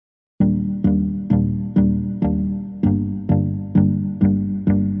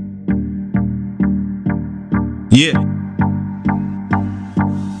Yeah.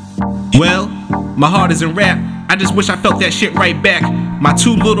 Well, my heart is in rap. I just wish I felt that shit right back. My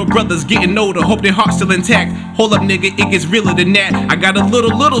two little brothers getting older, hope their heart's still intact. Hold up nigga, it gets realer than that. I got a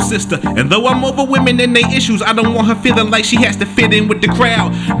little sister, and though I'm over women and their issues, I don't want her feeling like she has to fit in with the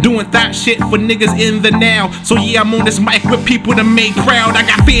crowd. Doing thought shit for niggas in the now. So yeah, I'm on this mic with people to make proud. I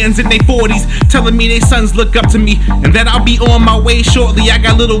got fans in their 40s telling me their sons look up to me, and that I'll be on my way shortly. I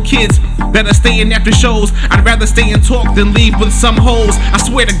got little kids that are staying after shows. I'd rather stay and talk than leave with some hoes. I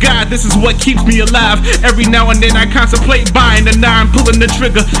swear to God, this is what keeps me alive. Every now and then I contemplate buying a 9, pulling the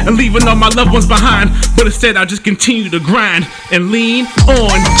trigger, and leaving all my loved ones behind. But instead I'll just continue to grind and lean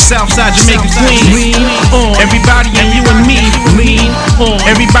on. Southside Jamaica Queens, lean on. Everybody and you and me, lean on.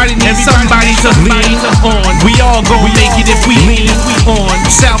 Everybody needs somebody to lean on. We all gon' make it if we lean on.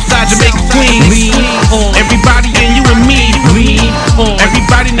 Southside Jamaica Queens, lean on. Everybody and you and me, lean on.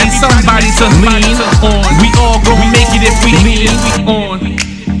 Everybody needs somebody to lean on. We all gon' make it if we lean on.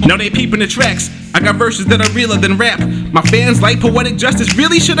 Now they peeping the tracks. I got verses that are realer than rap. My fans like poetic justice,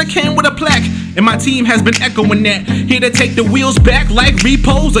 really shoulda came with a plaque. And my team has been echoing that. Here to take the wheels back like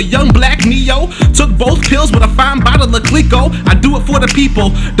repos. A young black Neo took both pills with a fine bottle of Clico. I do it for the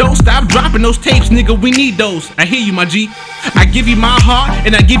people. Don't stop dropping those tapes, nigga, we need those. I hear you, my G. I give you my heart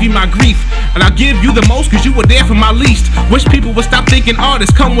and I give you my grief. And I'll give you the most cause you were there for my least. Wish people would stop thinking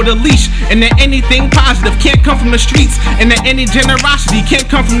artists come with a leash, and that anything positive can't come from the streets, and that any generosity can't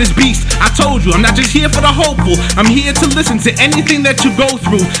come from this beast. I told you, I'm not just here for the hopeful, I'm here to listen to anything that you go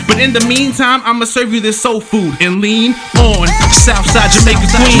through. But in the meantime, I'ma serve you this soul food and lean on. Southside Jamaica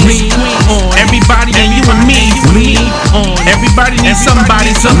Queens, lean on. Everybody and you and me, lean on. Everybody needs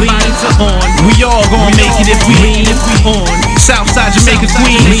somebody to lean on. We all gon' make it if we lean on. Southside Jamaica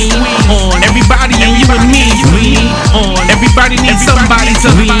Queens, lean on. Everybody and you and me, lean on. Everybody needs somebody to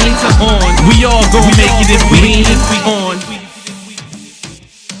lean on. We all gon' make it if we lean on.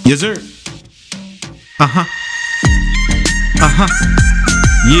 Yes, sir. Uh-huh. Uh-huh.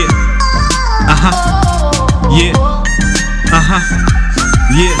 Yeah. Uh-huh. Yeah. Uh-huh.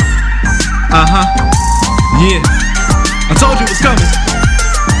 Yeah. Uh-huh. Yeah. I told you it was coming.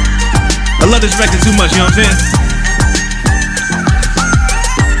 I love this record too much, you know what I'm saying?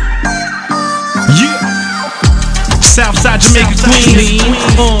 Yeah. Southside Jamaica Queens, lean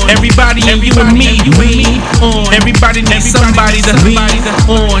on. Everybody and you and me, lean on. Everybody needs somebody to lean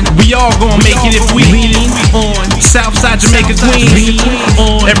on. We all gon' make it if we lean on. Southside Jamaica Queens, lean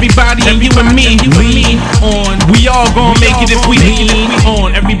on. Everybody and you and me, lean on. We all gon' make it if we lean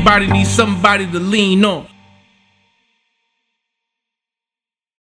on. Everybody needs somebody to lean on.